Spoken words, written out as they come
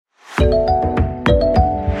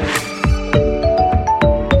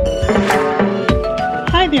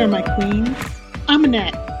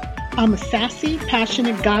Annette. I'm a sassy,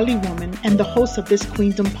 passionate, godly woman and the host of this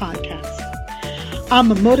Queendom podcast. I'm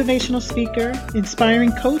a motivational speaker,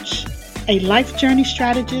 inspiring coach, a life journey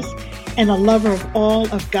strategist, and a lover of all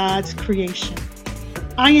of God's creation.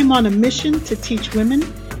 I am on a mission to teach women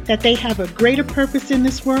that they have a greater purpose in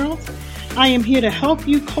this world. I am here to help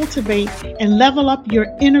you cultivate and level up your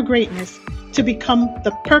inner greatness to become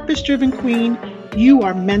the purpose-driven queen you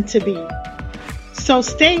are meant to be. So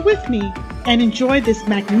stay with me and enjoy this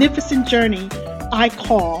magnificent journey I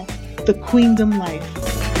call the Queendom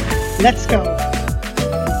Life. Let's go.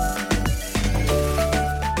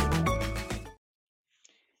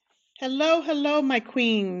 Hello, my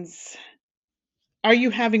queens. Are you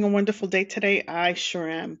having a wonderful day today? I sure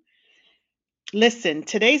am. Listen,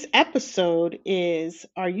 today's episode is,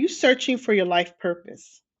 are you searching for your life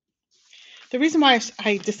purpose? The reason why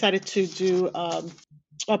I decided to do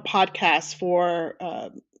a podcast for,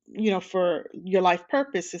 for your life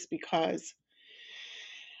purpose is because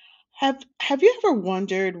have you ever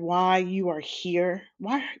wondered why you are here?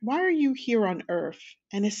 Why are you here on earth?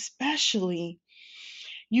 And especially,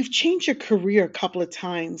 you've changed your career a couple of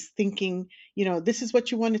times thinking, this is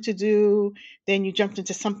what you wanted to do. Then you jumped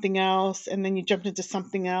into something else and then you jumped into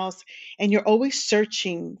something else. And you're always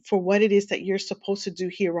searching for what it is that you're supposed to do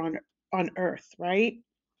here on earth, right?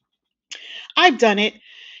 I've done it.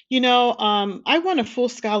 I won a full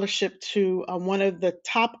scholarship to one of the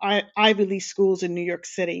top Ivy League schools in New York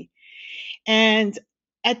City. And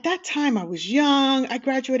at that time, I was young. I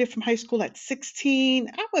graduated from high school at 16.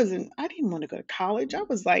 I didn't want to go to college. I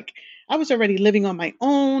was already living on my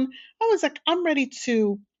own. I was like, I'm ready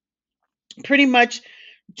to pretty much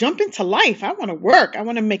jump into life. I want to work. I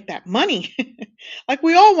want to make that money like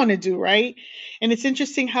we all want to do, right? And it's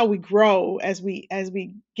interesting how we grow as we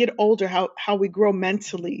get older, how we grow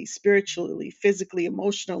mentally, spiritually, physically,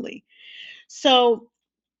 emotionally. So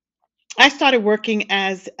I started working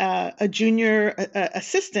as a junior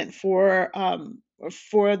assistant for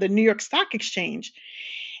the New York Stock Exchange,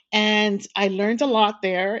 and I learned a lot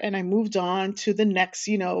there. And I moved on to the next,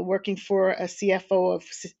 working for a CFO of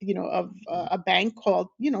a bank called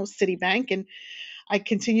Citibank, and I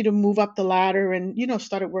continued to move up the ladder and,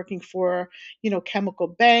 started working for, Chemical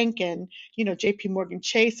Bank and, JP Morgan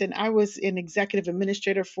Chase. And I was an executive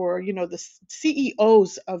administrator for, the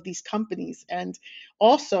CEOs of these companies. And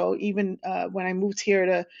also, even when I moved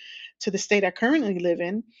here to the state I currently live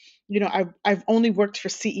in, I've only worked for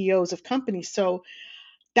CEOs of companies. So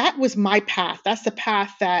that was my path. That's the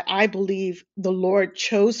path that I believe the Lord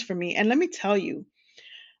chose for me. And let me tell you,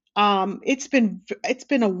 it's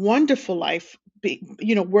been a wonderful life,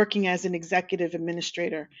 working as an executive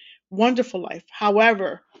administrator. Wonderful life.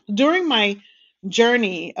 However, during my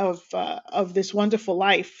journey of this wonderful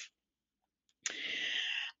life,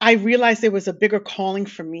 I realized there was a bigger calling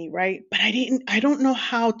for me, right? But I don't know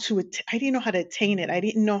how to, I didn't know how to attain it. I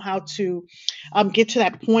didn't know how to get to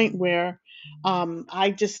that point where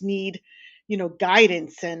I just need,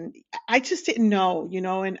 guidance. And I just didn't know,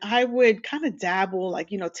 and I would kind of dabble, like,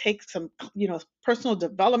 take some, personal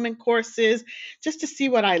development courses just to see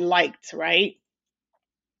what I liked, right?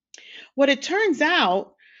 What it turns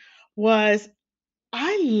out was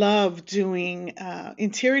I love doing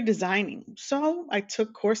interior designing. So I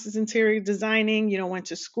took courses in interior designing, went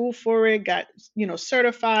to school for it, got,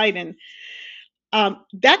 certified. And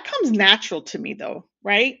that comes natural to me though,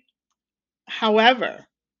 right? However,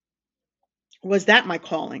 was that my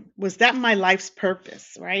calling? Was that my life's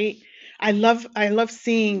purpose, right? I love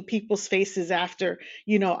seeing people's faces after,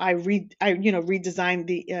 redesigned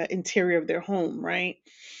the interior of their home, right?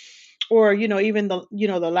 Or even the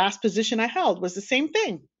last position I held was the same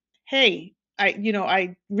thing. Hey, I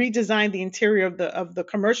redesigned the interior of the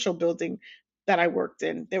commercial building that I worked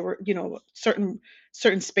in. There were certain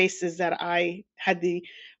spaces that I had the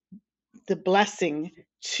blessing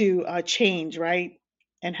to change, right?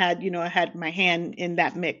 And had I had my hand in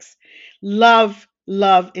that mix. Love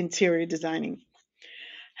interior designing.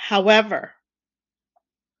 However,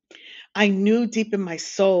 I knew deep in my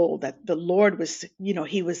soul that the Lord was,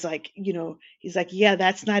 he was like, he's like, yeah,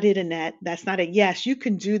 that's not it, Annette. That's not it. Yes, you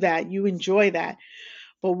can do that. You enjoy that.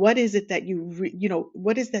 But what is it that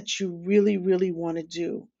what is that you really, really want to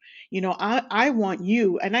do? I want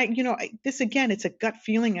you. And this again, it's a gut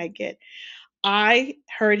feeling I get. I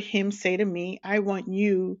heard him say to me, I want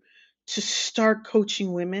you to start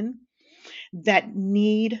coaching women that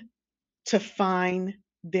need to find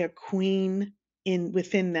their queen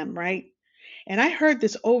within them, right? And I heard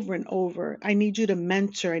this over and over. I need you to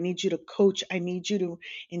mentor, I need you to coach, I need you to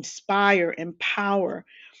inspire, empower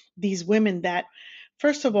these women that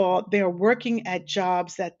First of all, they're working at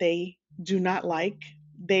jobs that they do not like.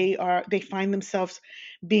 They find themselves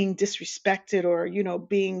being disrespected, or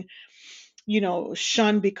being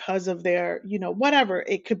shunned because of their whatever.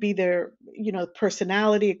 It could be their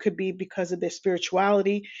personality, it could be because of their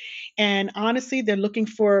spirituality. And honestly, they're looking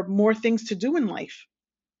for more things to do in life.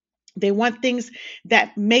 They want things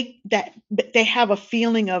that make that they have a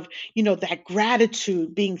feeling of that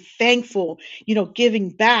gratitude, being thankful, giving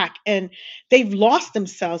back. And they've lost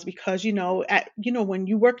themselves because when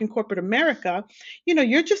you work in corporate America,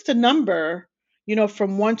 you're just a number,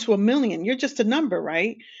 from 1 to a million. You're just a number,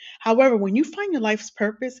 right? However, when you find your life's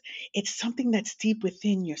purpose, it's something that's deep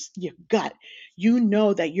within your gut. You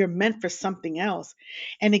know that you're meant for something else.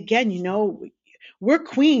 And again, we're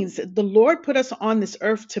queens. The Lord put us on this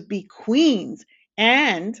earth to be queens.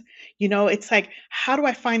 And, it's like, how do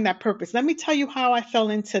I find that purpose? Let me tell you how I fell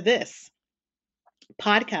into this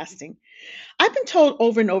podcasting. I've been told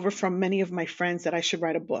over and over from many of my friends that I should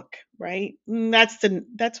write a book, right?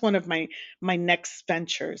 That's one of my next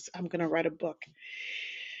ventures. I'm going to write a book.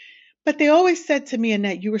 But they always said to me,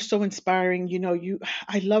 Annette, you were so inspiring.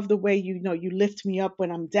 I love the way you lift me up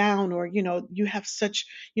when I'm down, or you have such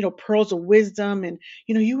pearls of wisdom, and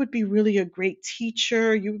you would be really a great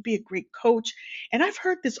teacher. You would be a great coach. And I've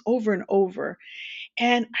heard this over and over,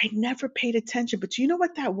 and I never paid attention. But do you know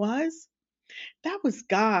what that was? That was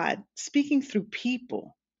God speaking through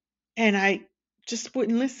people, and I just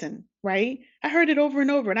wouldn't listen. Right? I heard it over and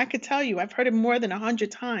over, and I could tell you, I've heard it more than 100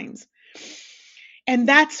 times. And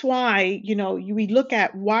that's why we look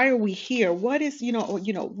at, why are we here, what is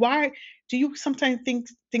why do you sometimes think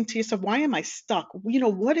to yourself, why am I stuck,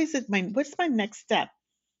 what is it, what's my next step?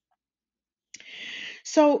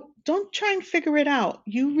 So don't try and figure it out.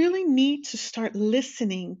 You really need to start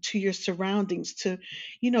listening to your surroundings, to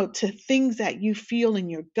to things that you feel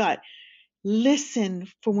in your gut. Listen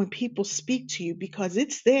for when people speak to you, because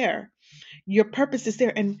it's there. Your purpose is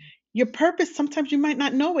there, and your purpose, sometimes you might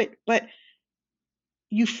not know it, but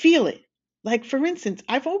you feel it. Like, for instance,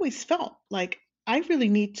 I've always felt like I really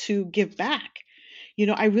need to give back.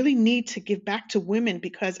 I really need to give back to women,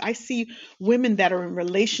 because I see women that are in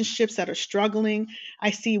relationships that are struggling.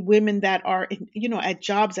 I see women that are at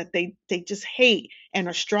jobs that they just hate and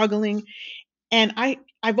are struggling. And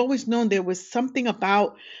I've always known there was something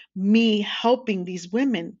about me helping these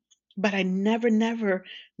women, but I never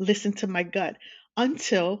listened to my gut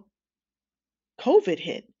until COVID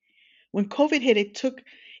hit. When COVID hit,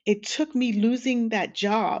 it took me losing that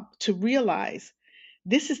job to realize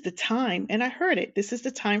this is the time, and I heard it. This is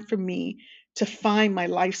the time for me to find my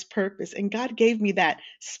life's purpose. And God gave me that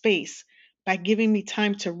space by giving me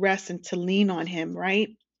time to rest and to lean on him, right?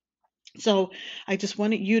 So I just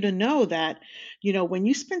wanted you to know that, when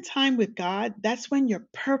you spend time with God, that's when your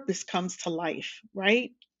purpose comes to life,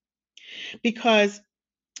 right? Because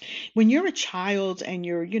when you're a child and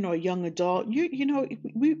you're a young adult,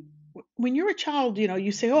 we when you're a child,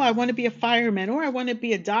 you say, oh, I want to be a fireman, or I want to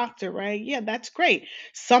be a doctor, right? Yeah, that's great.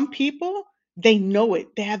 Some people, they know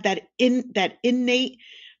it. They have that innate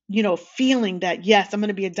feeling that, yes, I'm going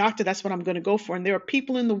to be a doctor, that's what I'm going to go for. And there are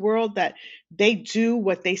people in the world that they do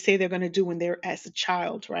what they say they're going to do when they're as a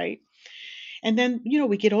child, right? And then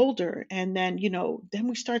we get older, and then then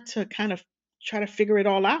we start to kind of try to figure it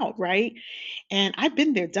all out, right? And I've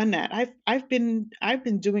been there, done that. I've been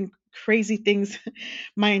doing crazy things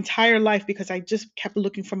my entire life, because I just kept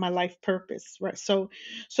looking for my life purpose, right? So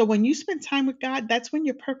when you spend time with God, that's when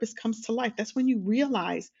your purpose comes to life. That's when you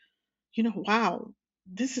realize, wow,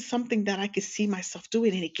 this is something that I could see myself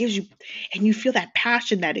doing, and it gives you, and you feel that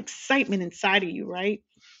passion, that excitement inside of you, right?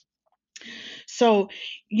 So,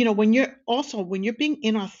 when you're being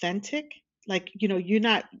inauthentic, like, you're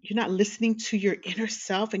not listening to your inner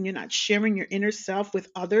self, and you're not sharing your inner self with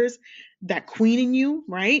others, that queen in you,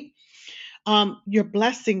 right? Your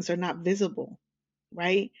blessings are not visible,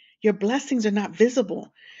 right? Your blessings are not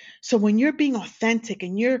visible. So when you're being authentic,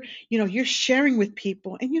 and you're sharing with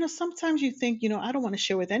people, and sometimes you think, I don't want to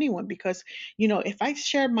share with anyone, because if I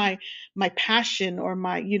share my passion, or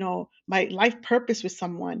my life purpose with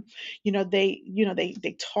someone,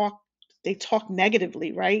 they talk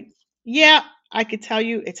negatively, right? Yeah, I could tell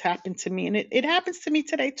you it's happened to me, and it happens to me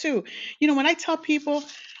today too. When I tell people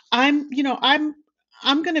I'm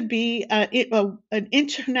going to be an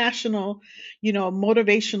international,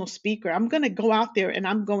 motivational speaker. I'm going to go out there, and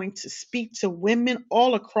I'm going to speak to women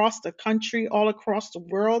all across the country, all across the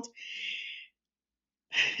world.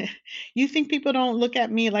 You think people don't look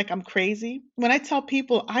at me like I'm crazy? When I tell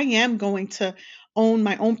people I am going to own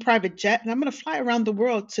my own private jet, and I'm going to fly around the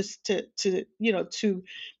world to to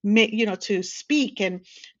make, to speak and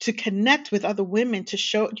to connect with other women, to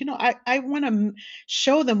show, I want to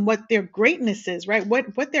show them what their greatness is, right?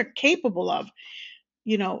 What they're capable of.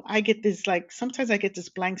 I get this, like, sometimes I get this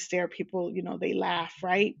blank stare. People, they laugh,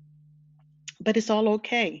 right? But it's all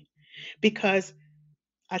okay, because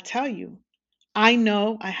I tell you, I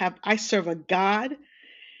know I serve a God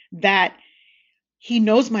that He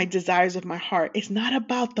knows my desires of my heart. It's not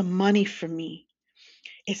about the money for me.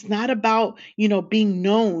 It's not about, being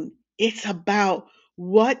known. It's about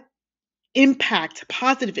what impact,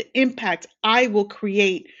 positive impact I will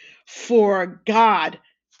create for God,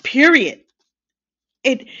 period.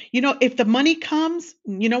 If the money comes,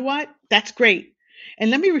 you know what? That's great. And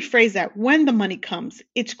let me rephrase that. When the money comes,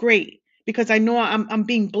 it's great, because I know I'm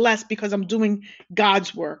being blessed because I'm doing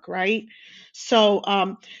God's work, right? So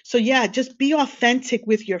yeah, just be authentic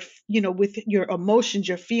with with your emotions,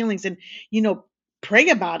 your feelings, and you know, pray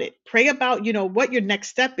about it. Pray about, what your next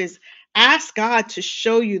step is. Ask God to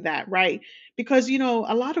show you that, right? Because a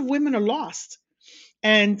lot of women are lost,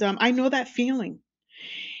 and I know that feeling.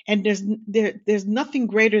 And there's nothing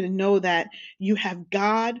greater than know that you have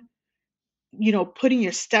God, putting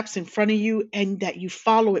your steps in front of you, and that you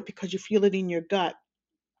follow it because you feel it in your gut.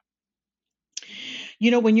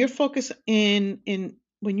 When you're focused in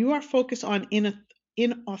when you are focused on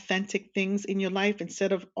inauthentic things in your life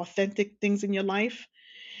instead of authentic things in your life,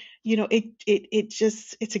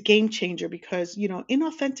 it's a game changer, because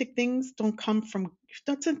inauthentic things doesn't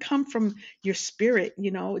come from your spirit.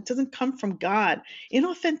 It doesn't come from God.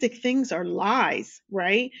 Inauthentic things are lies,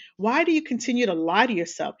 right? Why do you continue to lie to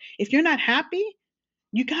yourself? If you're not happy,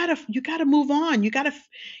 you gotta move on. You gotta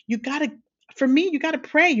for me, you gotta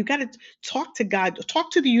pray. You gotta talk to God,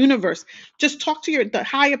 talk to the universe, just talk to the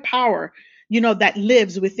higher power, that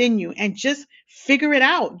lives within you, and just figure it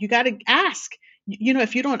out. You gotta ask.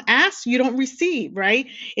 If you don't ask, you don't receive, right?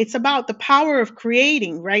 It's about the power of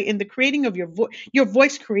creating, right? And the creating of your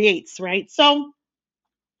voice creates, right? So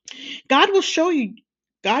God will show you,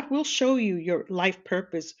 God will show you your life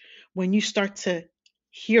purpose when you start to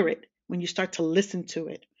hear it, when you start to listen to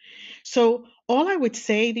it. So all I would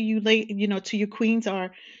say to you, to you queens,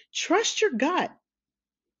 are trust your gut.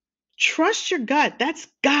 Trust your gut. That's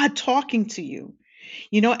God talking to you.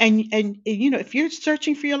 And if you're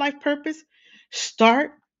searching for your life purpose,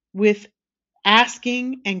 start with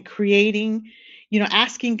asking and creating,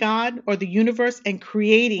 asking God or the universe and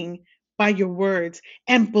creating by your words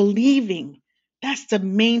and believing. That's the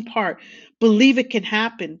main part. Believe it can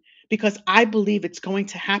happen, because I believe it's going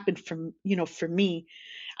to happen for me.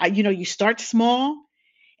 You start small,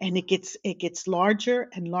 and it gets larger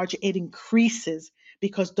and larger. It increases,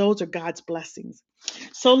 because those are God's blessings.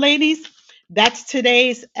 So ladies, that's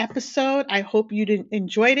today's episode. I hope you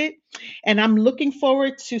enjoyed it, and I'm looking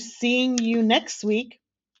forward to seeing you next week,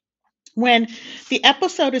 when the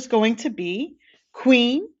episode is going to be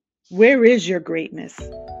Queen, Where is Your Greatness?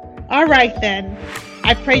 All right, then.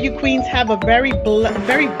 I pray you queens have a very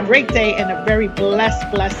great day and a very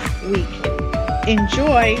blessed week.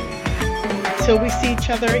 Enjoy till we see each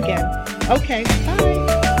other again. Okay, bye.